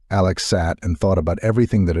 Alex sat and thought about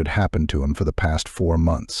everything that had happened to him for the past 4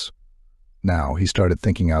 months. Now he started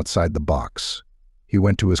thinking outside the box. He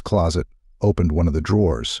went to his closet, opened one of the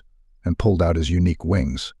drawers, and pulled out his unique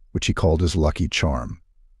wings, which he called his lucky charm.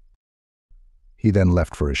 He then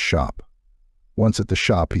left for his shop. Once at the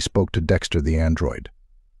shop, he spoke to Dexter the android.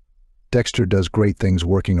 Dexter does great things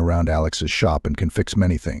working around Alex's shop and can fix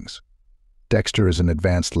many things. Dexter is an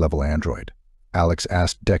advanced level android. Alex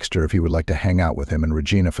asked Dexter if he would like to hang out with him and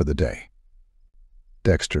Regina for the day.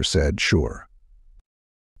 Dexter said, sure.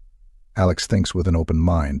 Alex thinks with an open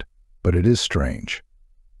mind, but it is strange.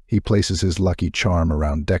 He places his lucky charm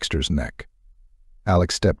around Dexter's neck.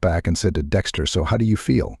 Alex stepped back and said to Dexter, so how do you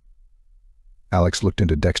feel? Alex looked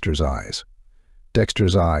into Dexter's eyes.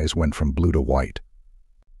 Dexter's eyes went from blue to white.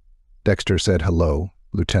 Dexter said, hello,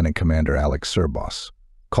 Lieutenant Commander Alex Surboss.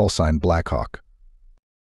 Call sign Blackhawk.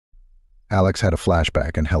 Alex had a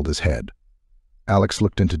flashback and held his head. Alex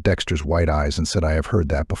looked into Dexter's white eyes and said, I have heard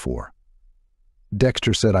that before.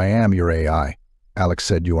 Dexter said, I am your AI. Alex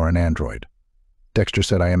said, you are an android. Dexter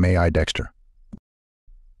said, I am AI Dexter.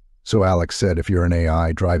 So Alex said, if you're an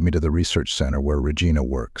AI, drive me to the research center where Regina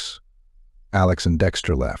works. Alex and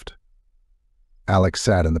Dexter left. Alex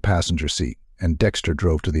sat in the passenger seat, and Dexter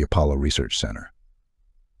drove to the Apollo Research Center.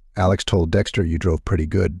 Alex told Dexter, you drove pretty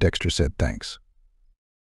good. Dexter said, thanks.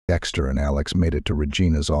 Dexter and Alex made it to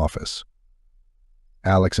Regina's office.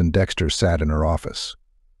 Alex and Dexter sat in her office.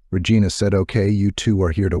 Regina said, okay, you two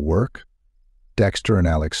are here to work? Dexter and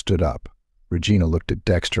Alex stood up. Regina looked at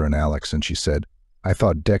Dexter and Alex and she said, I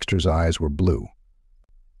thought Dexter's eyes were blue.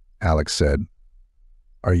 Alex said,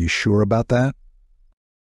 are you sure about that?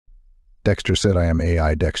 Dexter said, I am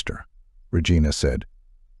AI Dexter. Regina said,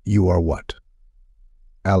 you are what?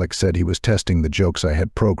 Alex said he was testing the jokes I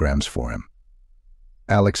had programs for him.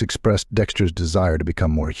 Alex expressed Dexter's desire to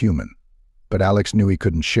become more human, but Alex knew he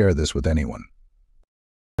couldn't share this with anyone.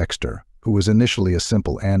 Dexter, who was initially a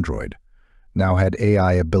simple android, now had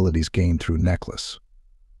AI abilities gained through Necklace.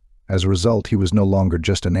 As a result, he was no longer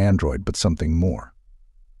just an android, but something more.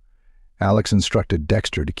 Alex instructed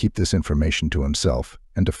Dexter to keep this information to himself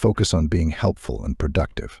and to focus on being helpful and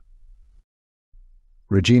productive.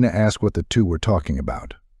 Regina asked what the two were talking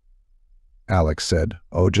about. Alex said,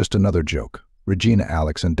 oh, just another joke. Regina,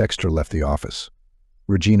 Alex, and Dexter left the office.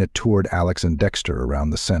 Regina toured Alex and Dexter around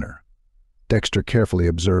the center. Dexter carefully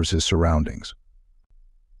observes his surroundings.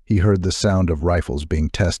 He heard the sound of rifles being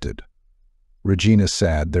tested. Regina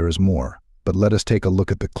said, there is more, but let us take a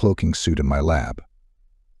look at the cloaking suit in my lab.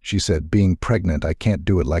 She said, being pregnant, I can't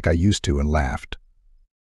do it like I used to, and laughed.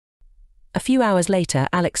 A few hours later,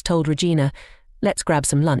 Alex told Regina, let's grab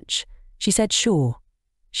some lunch. She said, sure.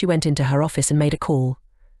 She went into her office and made a call.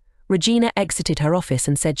 Regina exited her office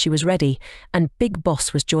and said she was ready, and Big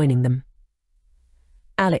Boss was joining them.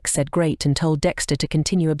 Alex said great and told Dexter to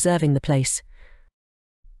continue observing the place.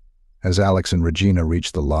 As Alex and Regina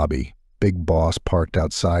reached the lobby, Big Boss parked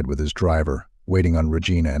outside with his driver, waiting on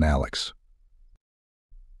Regina and Alex.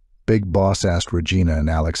 Big Boss asked Regina and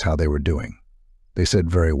Alex how they were doing. They said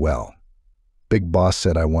very well. Big Boss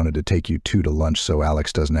said, I wanted to take you two to lunch so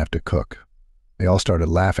Alex doesn't have to cook. They all started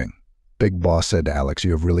laughing. Big Boss said to Alex,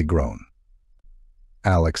 you have really grown.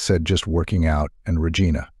 Alex said, just working out, and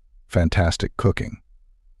Regina, fantastic cooking.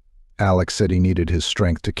 Alex said he needed his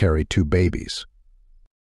strength to carry two babies.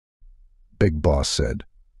 Big Boss said,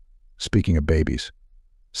 speaking of babies,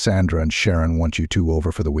 Sandra and Sharon want you two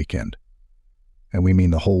over for the weekend. And we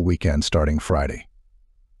mean the whole weekend starting Friday.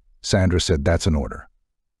 Sandra said, that's an order.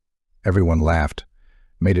 Everyone laughed,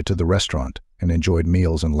 made it to the restaurant, and enjoyed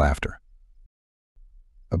meals and laughter.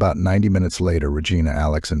 About 90 minutes later, Regina,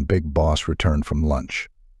 Alex, and Big Boss returned from lunch.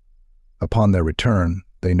 Upon their return,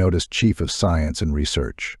 they noticed Chief of Science and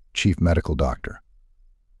Research, Chief Medical Doctor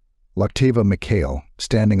Loctava Mikhail,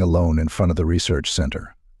 standing alone in front of the research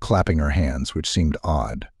center, clapping her hands, which seemed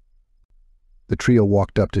odd. The trio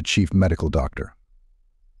walked up to Chief Medical Doctor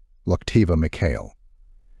Loctava Mikhail.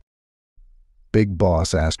 Big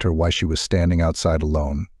Boss asked her why she was standing outside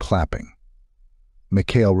alone, clapping.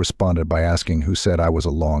 Mikhail responded by asking who said I was a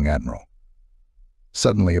long admiral.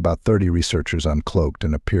 Suddenly, about 30 researchers uncloaked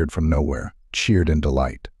and appeared from nowhere, cheered in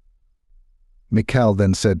delight. Mikhail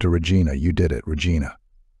then said to Regina, you did it, Regina.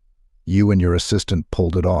 You and your assistant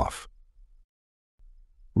pulled it off.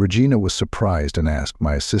 Regina was surprised and asked,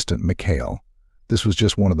 my assistant Mikhail, this was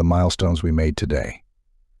just one of the milestones we made today.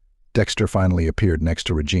 Dexter finally appeared next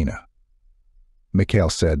to Regina. Mikhail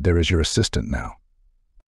said, there is your assistant now.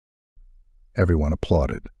 Everyone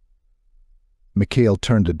applauded. Mikhail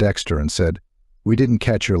turned to Dexter and said, we didn't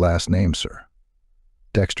catch your last name, sir.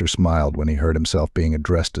 Dexter smiled when he heard himself being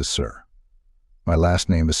addressed as sir. My last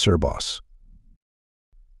name is Surboss.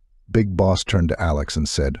 Big Boss turned to Alex and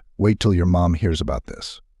said, wait till your mom hears about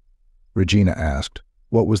this. Regina asked,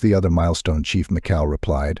 What was the other milestone? Chief McCall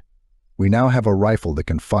replied. We now have a rifle that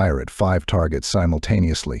can fire at 5 targets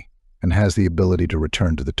simultaneously and has the ability to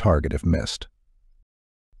return to the target if missed.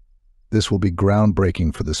 This will be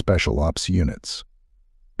groundbreaking for the Special Ops units.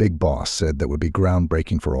 Big Boss said that would be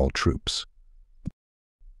groundbreaking for all troops.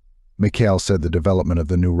 McCall said the development of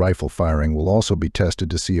the new rifle firing will also be tested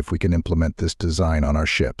to see if we can implement this design on our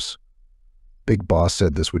ships. Big Boss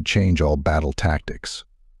said this would change all battle tactics.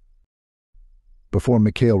 Before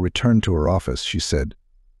McCall returned to her office, she said,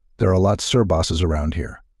 "There are a lot of Surbosses around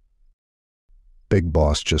here." Big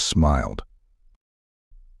Boss just smiled.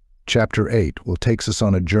 Chapter 8 will take us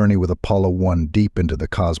on a journey with Apollo 1 deep into the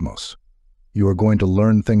cosmos. You are going to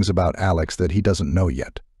learn things about Alex that he doesn't know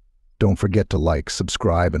yet. Don't forget to like,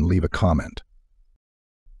 subscribe, and leave a comment.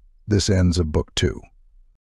 This ends of Book 2.